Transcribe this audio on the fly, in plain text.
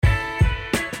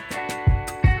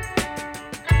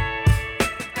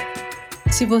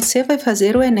Se você vai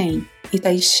fazer o Enem e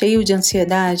está cheio de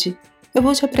ansiedade, eu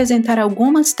vou te apresentar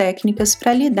algumas técnicas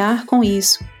para lidar com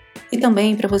isso e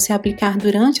também para você aplicar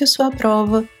durante a sua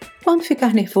prova quando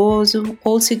ficar nervoso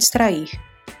ou se distrair.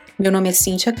 Meu nome é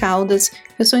Cíntia Caldas,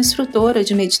 eu sou instrutora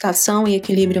de meditação e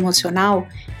equilíbrio emocional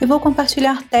e vou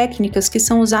compartilhar técnicas que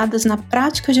são usadas na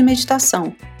prática de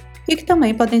meditação e que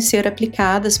também podem ser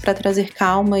aplicadas para trazer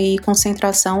calma e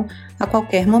concentração a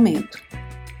qualquer momento.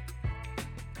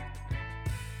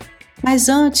 Mas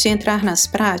antes de entrar nas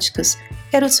práticas,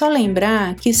 quero só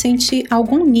lembrar que sentir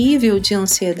algum nível de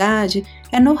ansiedade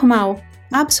é normal,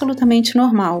 absolutamente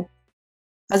normal.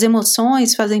 As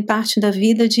emoções fazem parte da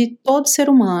vida de todo ser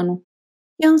humano.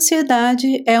 E a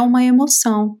ansiedade é uma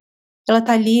emoção. Ela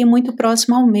está ali muito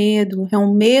próxima ao medo, é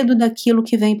um medo daquilo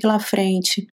que vem pela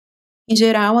frente. Em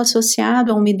geral,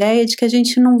 associado a uma ideia de que a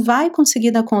gente não vai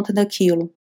conseguir dar conta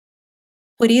daquilo.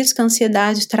 Por isso que a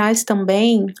ansiedade traz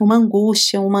também uma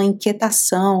angústia, uma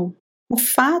inquietação. O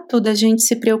fato da gente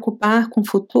se preocupar com o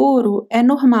futuro é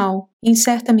normal. Em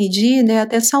certa medida, é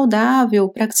até saudável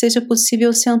para que seja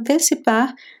possível se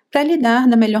antecipar para lidar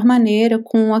da melhor maneira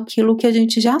com aquilo que a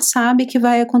gente já sabe que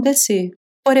vai acontecer.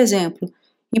 Por exemplo,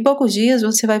 em poucos dias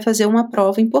você vai fazer uma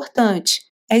prova importante.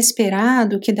 É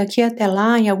esperado que daqui até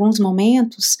lá, em alguns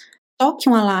momentos, toque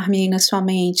um alarme aí na sua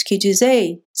mente que diz: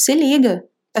 "Ei, se liga!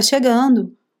 Tá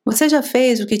chegando. Você já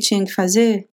fez o que tinha que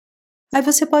fazer?" Aí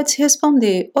você pode se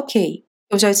responder: "Ok,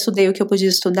 eu já estudei o que eu podia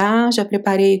estudar, já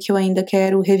preparei o que eu ainda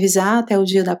quero revisar até o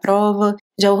dia da prova,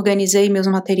 já organizei meus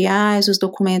materiais, os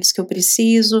documentos que eu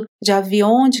preciso, já vi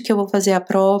onde que eu vou fazer a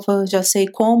prova, já sei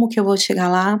como que eu vou chegar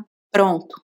lá.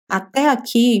 Pronto." Até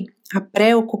aqui, a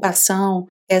preocupação,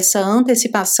 essa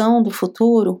antecipação do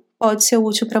futuro pode ser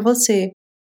útil para você,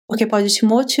 porque pode te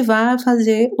motivar a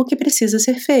fazer o que precisa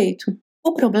ser feito.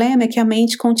 O problema é que a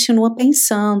mente continua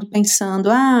pensando,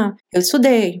 eu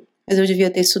estudei, mas eu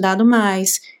devia ter estudado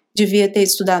mais, devia ter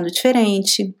estudado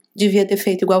diferente, devia ter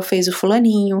feito igual fez o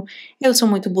fulaninho, eu sou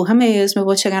muito burra mesmo, eu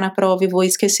vou chegar na prova e vou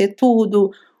esquecer tudo,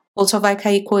 ou só vai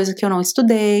cair coisa que eu não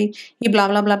estudei, e blá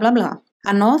blá blá blá blá.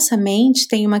 A nossa mente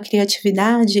tem uma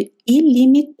criatividade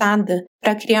ilimitada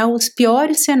para criar os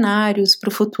piores cenários para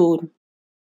o futuro.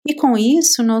 E com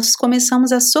isso, nós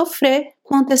começamos a sofrer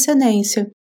com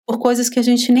antecedência, por coisas que a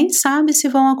gente nem sabe se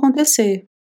vão acontecer.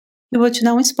 Eu vou te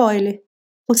dar um spoiler.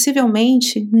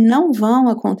 Possivelmente não vão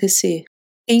acontecer.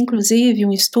 Tem inclusive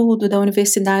um estudo da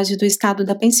Universidade do Estado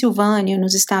da Pensilvânia,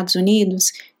 nos Estados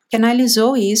Unidos, que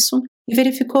analisou isso e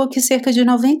verificou que cerca de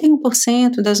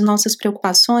 91% das nossas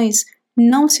preocupações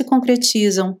não se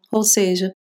concretizam, ou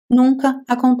seja, nunca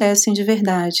acontecem de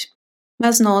verdade.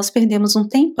 Mas nós perdemos um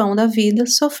tempão da vida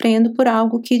sofrendo por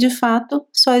algo que de fato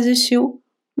só existiu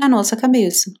na nossa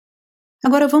cabeça.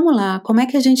 Agora vamos lá, como é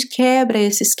que a gente quebra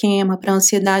esse esquema para a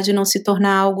ansiedade não se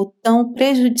tornar algo tão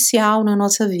prejudicial na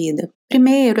nossa vida?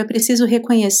 Primeiro, é preciso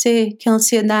reconhecer que a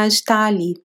ansiedade está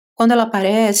ali. Quando ela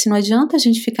aparece, não adianta a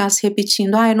gente ficar se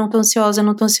repetindo: eu não estou ansiosa,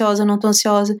 não estou ansiosa, não estou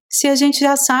ansiosa, se a gente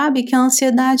já sabe que a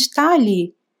ansiedade está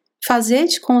ali. Fazer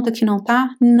de conta que não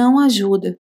está não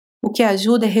ajuda. O que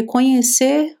ajuda é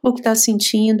reconhecer o que está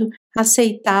sentindo,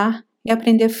 aceitar e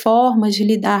aprender formas de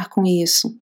lidar com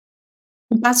isso.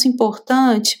 Um passo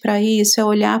importante para isso é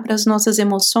olhar para as nossas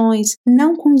emoções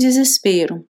não com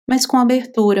desespero, mas com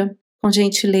abertura, com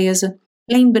gentileza,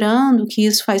 lembrando que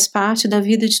isso faz parte da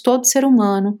vida de todo ser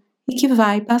humano e que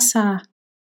vai passar.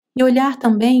 E olhar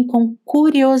também com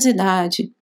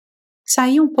curiosidade.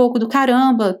 Sair um pouco do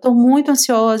caramba, estou muito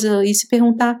ansiosa, e se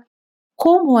perguntar: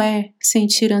 como é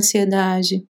sentir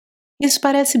ansiedade? Isso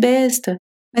parece besta,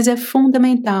 mas é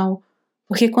fundamental,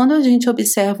 porque quando a gente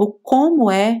observa o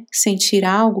como é sentir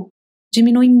algo,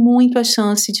 diminui muito a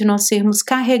chance de nós sermos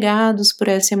carregados por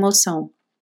essa emoção.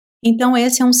 Então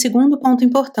esse é um segundo ponto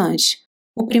importante.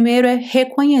 O primeiro é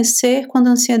reconhecer quando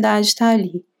a ansiedade está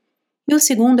ali. E o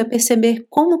segundo é perceber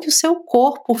como que o seu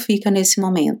corpo fica nesse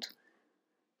momento.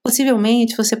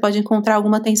 Possivelmente você pode encontrar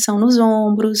alguma tensão nos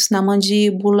ombros, na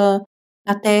mandíbula,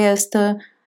 na testa,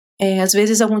 às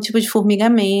vezes algum tipo de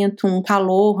formigamento, um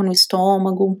calor no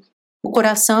estômago, o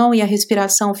coração e a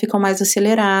respiração ficam mais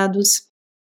acelerados,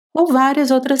 ou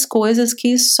várias outras coisas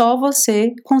que só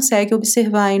você consegue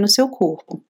observar aí no seu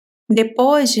corpo.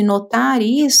 Depois de notar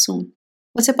isso,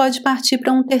 você pode partir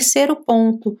para um terceiro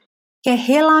ponto, que é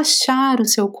relaxar o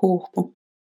seu corpo.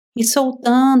 E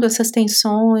soltando essas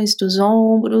tensões dos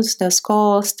ombros, das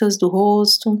costas, do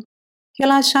rosto,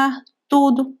 relaxar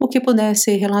tudo o que puder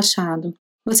ser relaxado.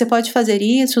 Você pode fazer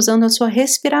isso usando a sua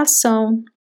respiração,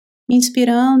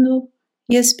 inspirando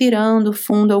e expirando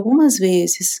fundo algumas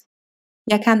vezes.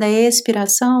 E a cada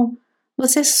expiração,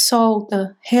 você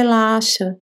solta,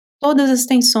 relaxa todas as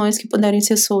tensões que puderem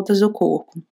ser soltas do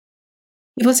corpo.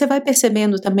 E você vai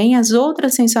percebendo também as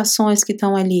outras sensações que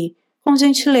estão ali, com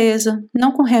gentileza,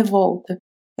 não com revolta.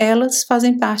 Elas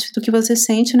fazem parte do que você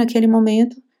sente naquele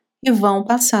momento e vão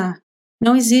passar.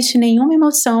 Não existe nenhuma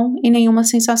emoção e nenhuma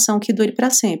sensação que dure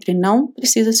para sempre, não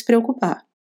precisa se preocupar.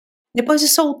 Depois de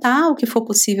soltar o que for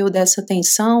possível dessa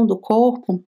tensão do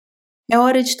corpo, é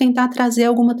hora de tentar trazer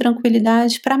alguma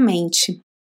tranquilidade para a mente.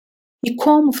 E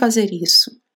como fazer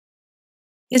isso?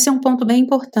 Esse é um ponto bem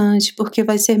importante, porque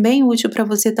vai ser bem útil para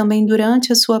você também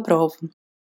durante a sua prova.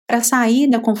 Para sair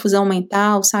da confusão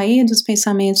mental, sair dos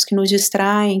pensamentos que nos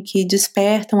distraem, que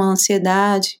despertam a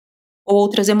ansiedade, ou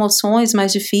outras emoções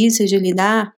mais difíceis de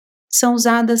lidar, são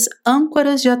usadas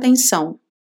âncoras de atenção.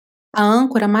 A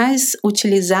âncora mais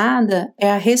utilizada é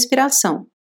a respiração.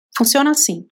 Funciona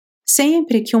assim.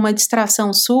 Sempre que uma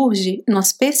distração surge,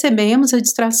 nós percebemos a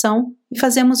distração e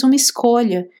fazemos uma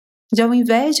escolha de, ao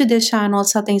invés de deixar a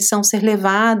nossa atenção ser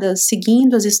levada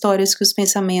seguindo as histórias que os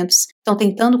pensamentos estão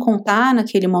tentando contar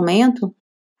naquele momento,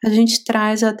 a gente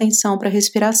traz a atenção para a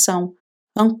respiração,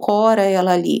 ancora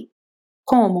ela ali.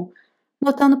 Como?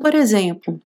 Notando, por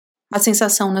exemplo, a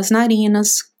sensação nas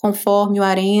narinas, conforme o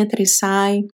ar entra e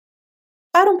sai.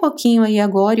 Para um pouquinho aí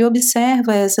agora e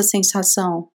observa essa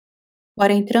sensação. O ar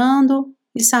entrando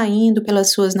e saindo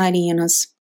pelas suas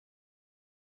narinas.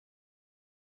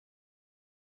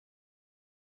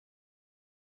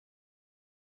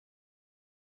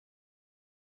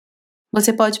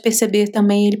 Você pode perceber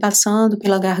também ele passando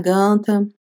pela garganta.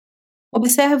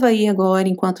 Observa aí agora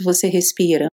enquanto você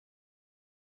respira.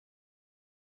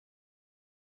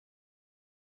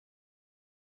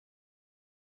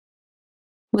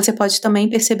 Você pode também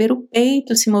perceber o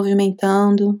peito se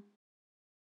movimentando.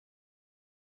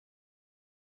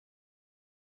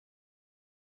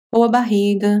 Ou a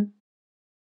barriga.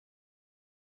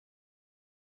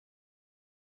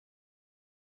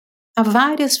 Há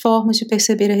várias formas de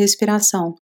perceber a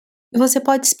respiração. E você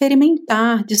pode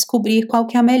experimentar, descobrir qual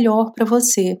que é a melhor para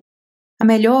você. A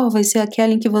melhor vai ser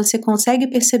aquela em que você consegue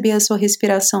perceber a sua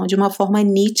respiração de uma forma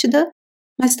nítida,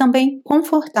 mas também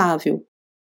confortável.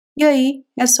 E aí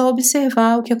é só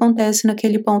observar o que acontece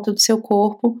naquele ponto do seu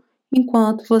corpo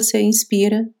enquanto você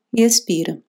inspira e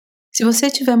expira. Se você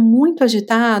estiver muito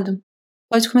agitado,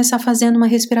 pode começar fazendo uma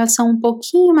respiração um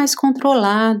pouquinho mais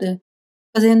controlada,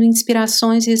 fazendo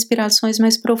inspirações e expirações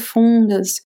mais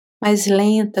profundas, mais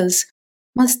lentas,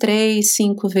 umas 3,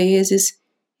 5 vezes,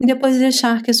 e depois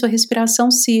deixar que a sua respiração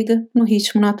siga no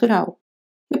ritmo natural.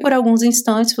 E por alguns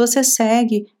instantes você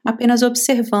segue apenas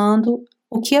observando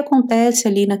o que acontece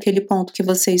ali naquele ponto que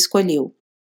você escolheu.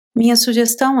 Minha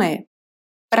sugestão é: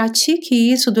 pratique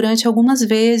isso durante algumas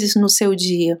vezes no seu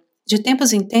dia. De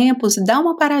tempos em tempos, dá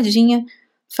uma paradinha,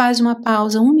 faz uma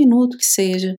pausa, 1 minuto que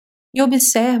seja, e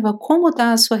observa como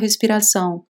está a sua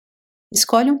respiração.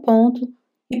 Escolhe um ponto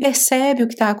e percebe o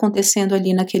que está acontecendo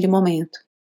ali naquele momento.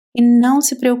 E não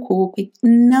se preocupe,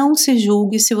 não se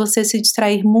julgue se você se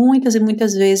distrair muitas e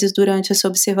muitas vezes durante essa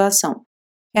observação.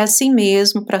 É assim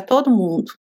mesmo para todo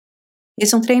mundo.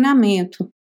 Esse é um treinamento.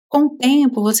 Com o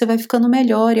tempo, você vai ficando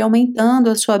melhor e aumentando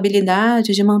a sua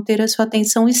habilidade de manter a sua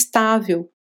atenção estável.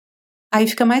 Aí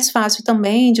fica mais fácil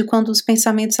também de quando os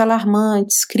pensamentos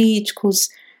alarmantes, críticos,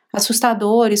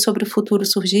 assustadores sobre o futuro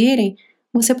surgirem,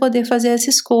 você poder fazer essa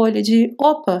escolha de: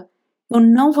 opa, eu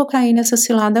não vou cair nessa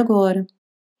cilada agora.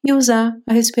 E usar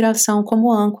a respiração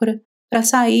como âncora para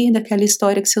sair daquela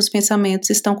história que seus pensamentos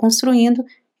estão construindo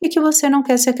e que você não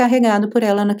quer ser carregado por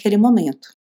ela naquele momento.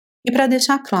 E para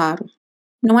deixar claro,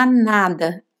 não há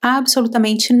nada,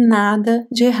 absolutamente nada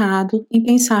de errado em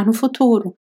pensar no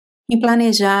futuro, em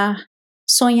planejar.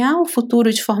 Sonhar o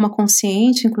futuro de forma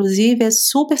consciente, inclusive, é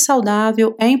super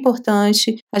saudável, é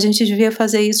importante, a gente devia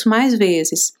fazer isso mais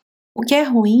vezes. O que é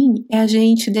ruim é a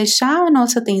gente deixar a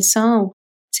nossa atenção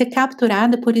ser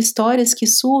capturada por histórias que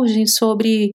surgem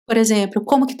sobre, por exemplo,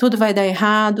 como que tudo vai dar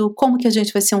errado, como que a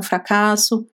gente vai ser um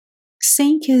fracasso,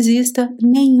 sem que exista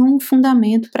nenhum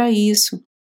fundamento para isso.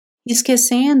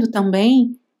 Esquecendo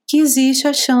também que existe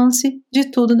a chance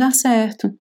de tudo dar certo.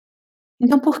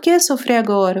 Então, por que sofrer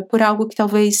agora por algo que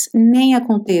talvez nem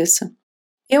aconteça?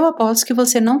 Eu aposto que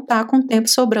você não está com tempo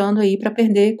sobrando aí para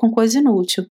perder com coisa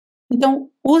inútil. Então,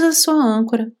 usa sua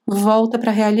âncora, volta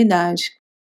para a realidade.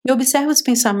 E observa os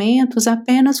pensamentos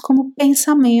apenas como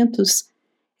pensamentos.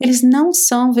 Eles não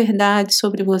são verdade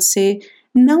sobre você,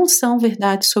 não são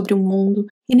verdade sobre o mundo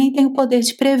e nem têm o poder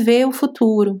de prever o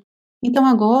futuro. Então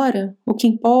agora, o que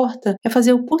importa é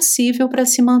fazer o possível para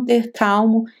se manter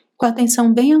calmo, com a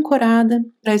atenção bem ancorada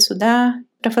para estudar,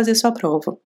 para fazer sua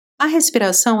prova. A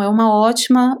respiração é uma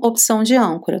ótima opção de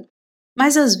âncora,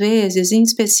 Mas às vezes, em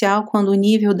especial quando o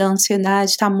nível da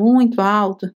ansiedade está muito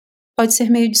alto, pode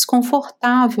ser meio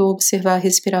desconfortável observar a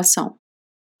respiração.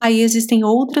 Aí existem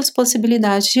outras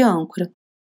possibilidades de âncora.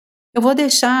 Eu vou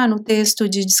deixar no texto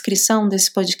de descrição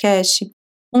desse podcast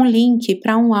um link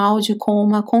para um áudio com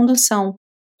uma condução,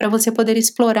 para você poder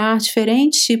explorar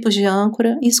diferentes tipos de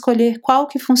âncora e escolher qual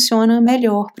que funciona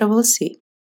melhor para você.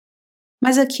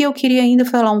 Mas aqui eu queria ainda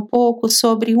falar um pouco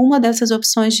sobre uma dessas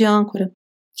opções de âncora,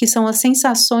 que são as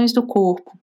sensações do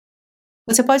corpo.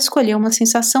 Você pode escolher uma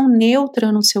sensação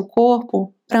neutra no seu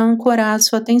corpo para ancorar a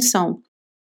sua atenção.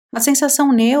 A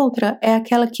sensação neutra é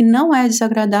aquela que não é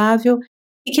desagradável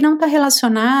e que não está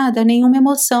relacionada a nenhuma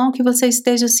emoção que você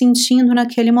esteja sentindo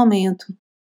naquele momento.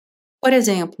 Por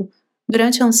exemplo,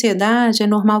 durante a ansiedade é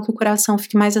normal que o coração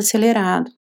fique mais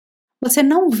acelerado. Você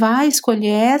não vai escolher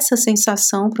essa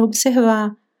sensação para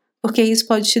observar, porque isso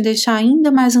pode te deixar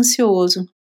ainda mais ansioso.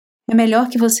 É melhor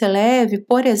que você leve,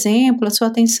 por exemplo, a sua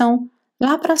atenção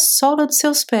lá para a sola dos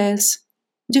seus pés.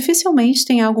 Dificilmente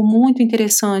tem algo muito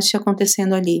interessante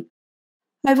acontecendo ali.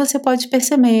 Aí você pode ir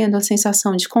percebendo a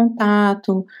sensação de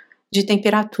contato, de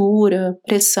temperatura,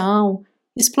 pressão,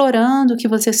 explorando o que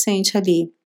você sente ali.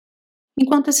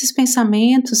 Enquanto esses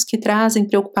pensamentos que trazem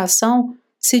preocupação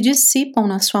se dissipam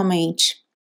na sua mente.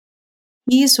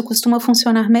 Isso costuma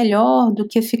funcionar melhor do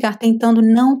que ficar tentando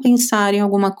não pensar em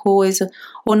alguma coisa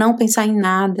ou não pensar em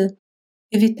nada.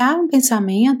 Evitar um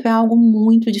pensamento é algo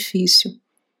muito difícil.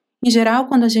 Em geral,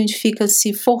 quando a gente fica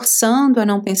se forçando a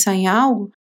não pensar em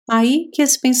algo, aí que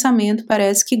esse pensamento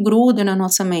parece que gruda na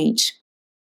nossa mente.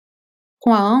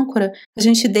 Com a âncora, a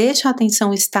gente deixa a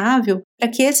atenção estável para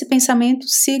que esse pensamento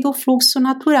siga o fluxo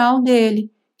natural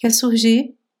dele, que é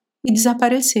surgir e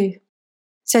desaparecer.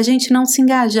 Se a gente não se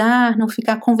engajar, não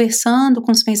ficar conversando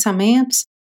com os pensamentos,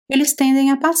 eles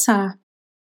tendem a passar.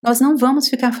 Nós não vamos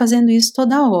ficar fazendo isso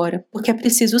toda hora, porque é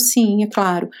preciso sim, é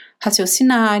claro,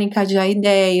 raciocinar, encadear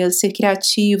ideias, ser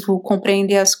criativo,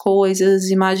 compreender as coisas,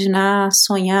 imaginar,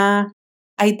 sonhar.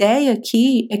 A ideia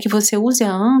aqui é que você use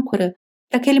a âncora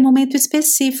para aquele momento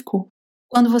específico,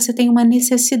 quando você tem uma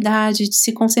necessidade de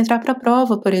se concentrar para a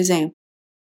prova, por exemplo.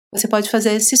 Você pode fazer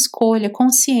essa escolha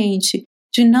consciente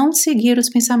de não seguir os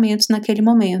pensamentos naquele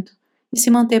momento e se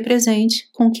manter presente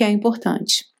com o que é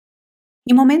importante.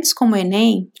 Em momentos como o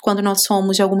Enem, quando nós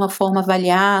somos de alguma forma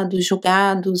avaliados,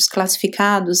 julgados,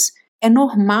 classificados, é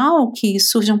normal que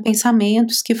surjam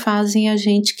pensamentos que fazem a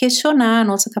gente questionar a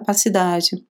nossa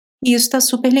capacidade. E isso está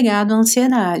super ligado à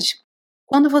ansiedade.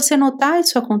 Quando você notar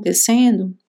isso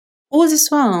acontecendo, use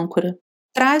sua âncora,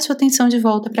 traz sua atenção de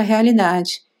volta para a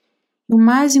realidade. E o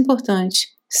mais importante,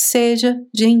 seja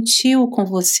gentil com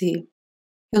você.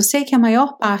 Eu sei que a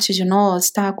maior parte de nós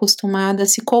está acostumada a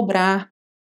se cobrar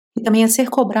e também a ser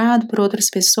cobrado por outras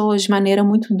pessoas de maneira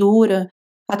muito dura,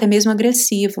 até mesmo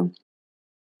agressiva.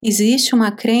 Existe uma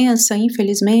crença,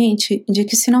 infelizmente, de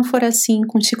que se não for assim,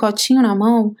 com um chicotinho na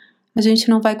mão, a gente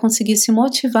não vai conseguir se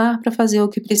motivar para fazer o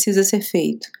que precisa ser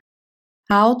feito.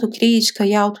 A autocrítica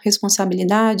e a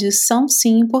autorresponsabilidade são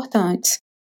sim importantes,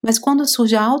 mas quando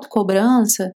surge a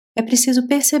autocobrança, é preciso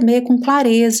perceber com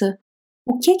clareza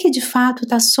o que de fato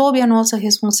está sob a nossa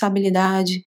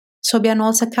responsabilidade, sob a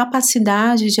nossa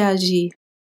capacidade de agir.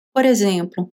 Por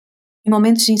exemplo, em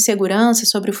momentos de insegurança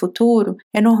sobre o futuro,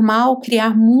 é normal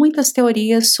criar muitas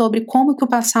teorias sobre como que o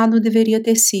passado deveria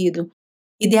ter sido,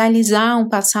 idealizar um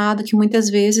passado que muitas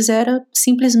vezes era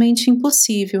simplesmente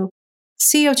impossível.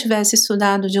 Se eu tivesse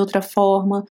estudado de outra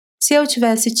forma, se eu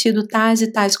tivesse tido tais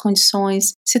e tais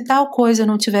condições, se tal coisa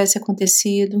não tivesse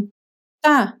acontecido.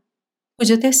 Tá,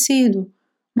 podia ter sido,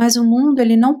 mas o mundo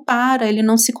ele não para, ele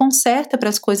não se conserta para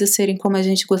as coisas serem como a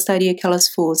gente gostaria que elas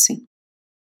fossem.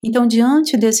 Então,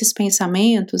 diante desses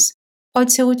pensamentos,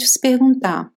 pode ser útil se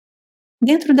perguntar,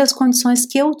 dentro das condições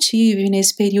que eu tive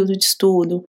nesse período de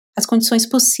estudo, as condições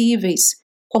possíveis,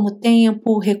 como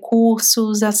tempo,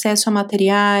 recursos, acesso a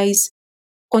materiais,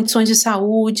 condições de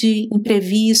saúde,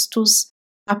 imprevistos,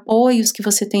 apoios que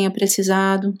você tenha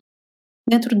precisado,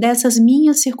 dentro dessas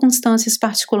minhas circunstâncias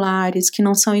particulares, que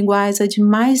não são iguais a de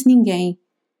mais ninguém,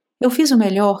 eu fiz o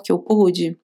melhor que eu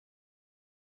pude?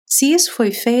 Se isso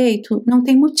foi feito, não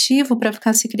tem motivo para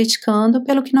ficar se criticando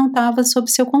pelo que não estava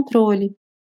sob seu controle.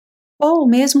 Ou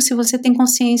mesmo se você tem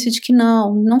consciência de que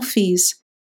não fiz.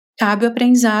 Cabe o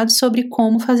aprendizado sobre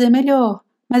como fazer melhor,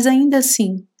 mas ainda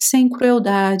assim, sem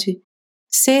crueldade.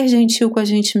 Ser gentil com a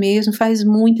gente mesmo faz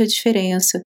muita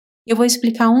diferença. Eu vou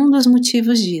explicar um dos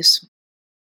motivos disso.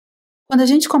 Quando a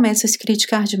gente começa a se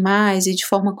criticar demais e de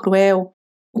forma cruel,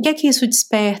 o que é que isso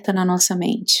desperta na nossa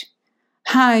mente?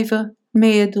 Raiva,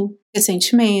 medo,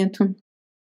 ressentimento.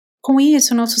 Com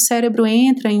isso, nosso cérebro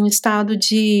entra em um estado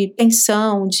de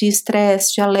tensão, de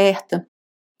estresse, de alerta,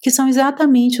 que são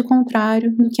exatamente o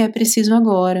contrário do que é preciso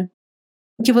agora.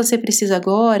 O que você precisa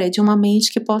agora é de uma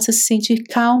mente que possa se sentir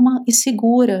calma e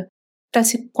segura para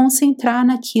se concentrar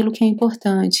naquilo que é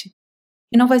importante.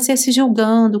 E não vai ser se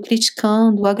julgando,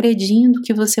 criticando, agredindo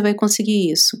que você vai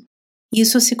conseguir isso.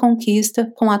 Isso se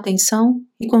conquista com atenção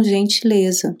e com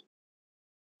gentileza.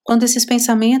 Quando esses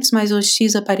pensamentos mais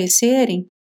hostis aparecerem,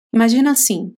 imagina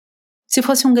assim, se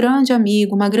fosse um grande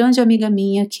amigo, uma grande amiga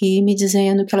minha aqui me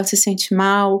dizendo que ela se sente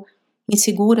mal,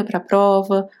 insegura para a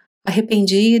prova,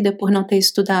 arrependida por não ter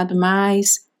estudado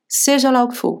mais, seja lá o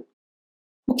que for.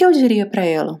 O que eu diria para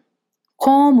ela?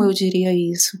 Como eu diria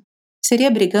isso? Seria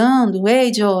brigando? Ei,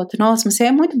 idiota, nossa, mas você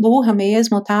é muito burra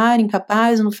mesmo, otária,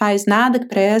 incapaz, não faz nada que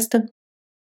presta?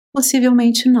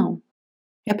 Possivelmente não.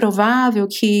 É provável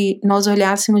que nós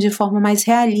olhássemos de forma mais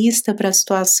realista para a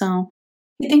situação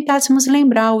e tentássemos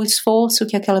lembrar o esforço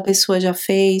que aquela pessoa já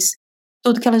fez,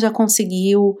 tudo que ela já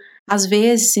conseguiu, as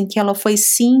vezes em que ela foi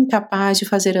sim capaz de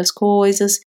fazer as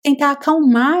coisas, tentar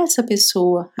acalmar essa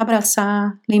pessoa,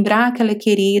 abraçar, lembrar que ela é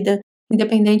querida,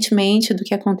 independentemente do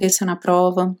que aconteça na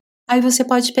prova. Aí você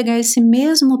pode pegar esse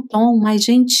mesmo tom mais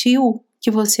gentil que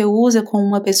você usa com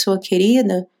uma pessoa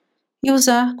querida e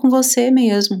usar com você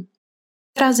mesmo.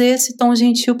 Trazer esse tom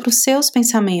gentil para os seus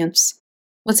pensamentos.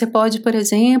 Você pode, por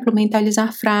exemplo,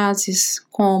 mentalizar frases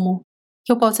como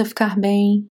que eu possa ficar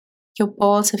bem, que eu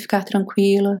possa ficar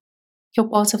tranquila, que eu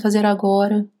possa fazer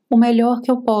agora o melhor que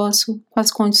eu posso com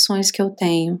as condições que eu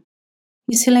tenho.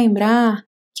 E se lembrar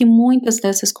que muitas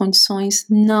dessas condições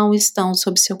não estão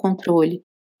sob seu controle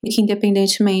e que,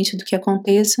 independentemente do que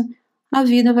aconteça, a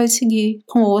vida vai seguir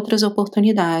com outras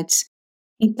oportunidades.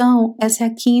 Então, essa é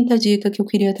a quinta dica que eu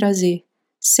queria trazer.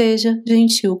 Seja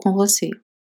gentil com você.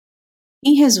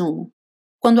 Em resumo,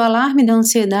 quando o alarme da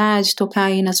ansiedade tocar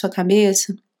aí na sua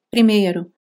cabeça,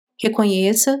 primeiro,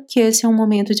 reconheça que esse é um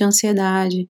momento de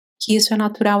ansiedade, que isso é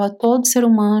natural a todo ser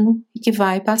humano e que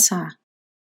vai passar.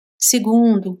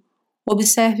 Segundo,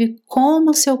 observe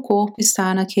como o seu corpo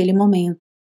está naquele momento.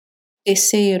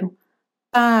 Terceiro,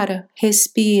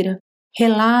 respira,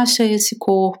 relaxa esse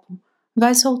corpo,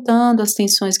 vai soltando as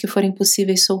tensões que forem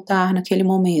possíveis soltar naquele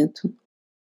momento.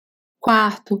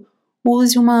 Quarto,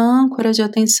 use uma âncora de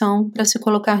atenção para se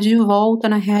colocar de volta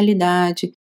na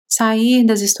realidade, sair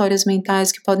das histórias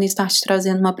mentais que podem estar te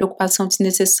trazendo uma preocupação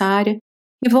desnecessária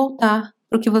e voltar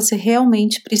para o que você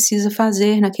realmente precisa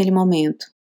fazer naquele momento.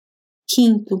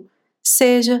 Quinto,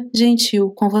 seja gentil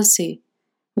com você.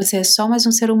 Você é só mais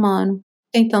um ser humano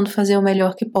tentando fazer o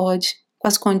melhor que pode com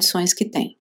as condições que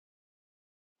tem.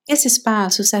 Esses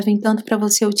passos servem tanto para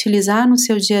você utilizar no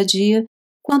seu dia a dia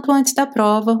quanto antes da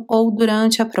prova ou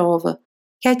durante a prova.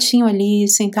 Quietinho ali,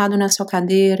 sentado na sua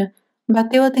cadeira,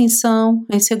 bateu a tensão,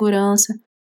 a insegurança,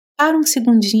 para uns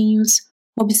segundinhos,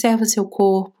 observa seu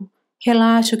corpo,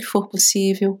 relaxa o que for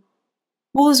possível,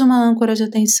 usa uma âncora de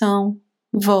atenção,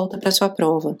 volta para sua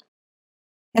prova.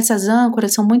 Essas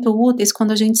âncoras são muito úteis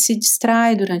quando a gente se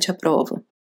distrai durante a prova.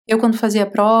 Eu, quando fazia a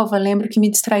prova, lembro que me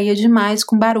distraía demais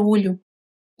com barulho,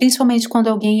 principalmente quando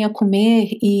alguém ia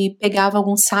comer e pegava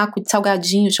algum saco de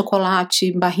salgadinho,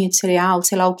 chocolate, barrinha de cereal,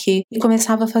 sei lá o quê, e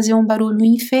começava a fazer um barulho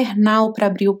infernal para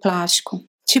abrir o plástico.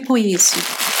 Tipo isso.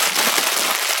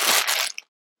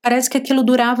 Parece que aquilo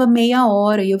durava meia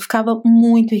hora e eu ficava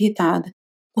muito irritada.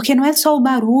 Porque não é só o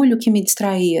barulho que me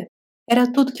distraía, era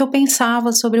tudo que eu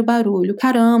pensava sobre o barulho.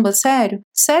 Caramba, sério?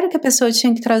 Sério que a pessoa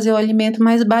tinha que trazer o alimento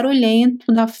mais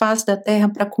barulhento da face da terra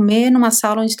para comer numa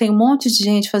sala onde tem um monte de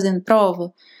gente fazendo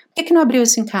prova? Por que não abriu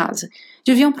isso em casa?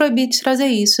 Deviam proibir de trazer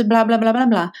isso, blá, blá, blá, blá,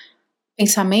 blá.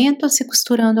 Pensamento se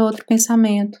costurando a outro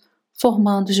pensamento,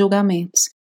 formando julgamentos.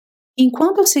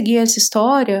 Enquanto eu seguia essa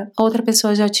história, a outra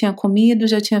pessoa já tinha comido,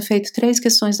 já tinha feito 3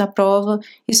 questões da prova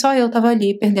e só eu estava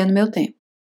ali perdendo meu tempo.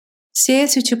 Se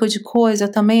esse tipo de coisa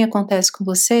também acontece com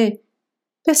você,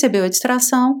 percebeu a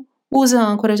distração, usa a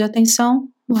âncora de atenção,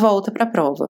 volta para a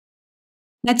prova.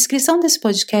 Na descrição desse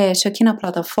podcast, aqui na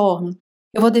plataforma,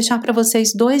 eu vou deixar para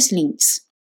vocês 2 links.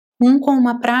 Um com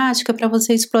uma prática para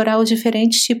você explorar os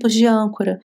diferentes tipos de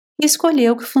âncora e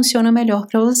escolher o que funciona melhor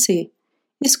para você.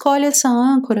 Escolhe essa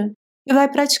âncora e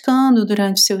vai praticando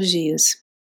durante os seus dias.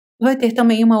 Vai ter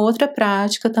também uma outra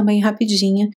prática, também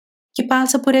rapidinha, que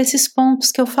passa por esses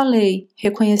pontos que eu falei: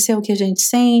 reconhecer o que a gente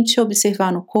sente,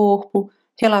 observar no corpo,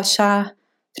 relaxar,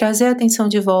 trazer a atenção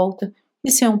de volta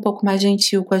e ser um pouco mais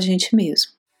gentil com a gente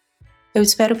mesmo. Eu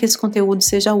espero que esse conteúdo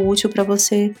seja útil para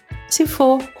você. Se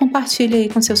for, compartilhe aí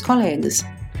com seus colegas.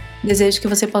 Desejo que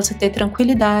você possa ter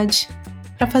tranquilidade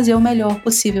para fazer o melhor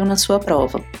possível na sua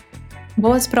prova.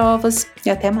 Boas provas e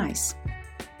até mais!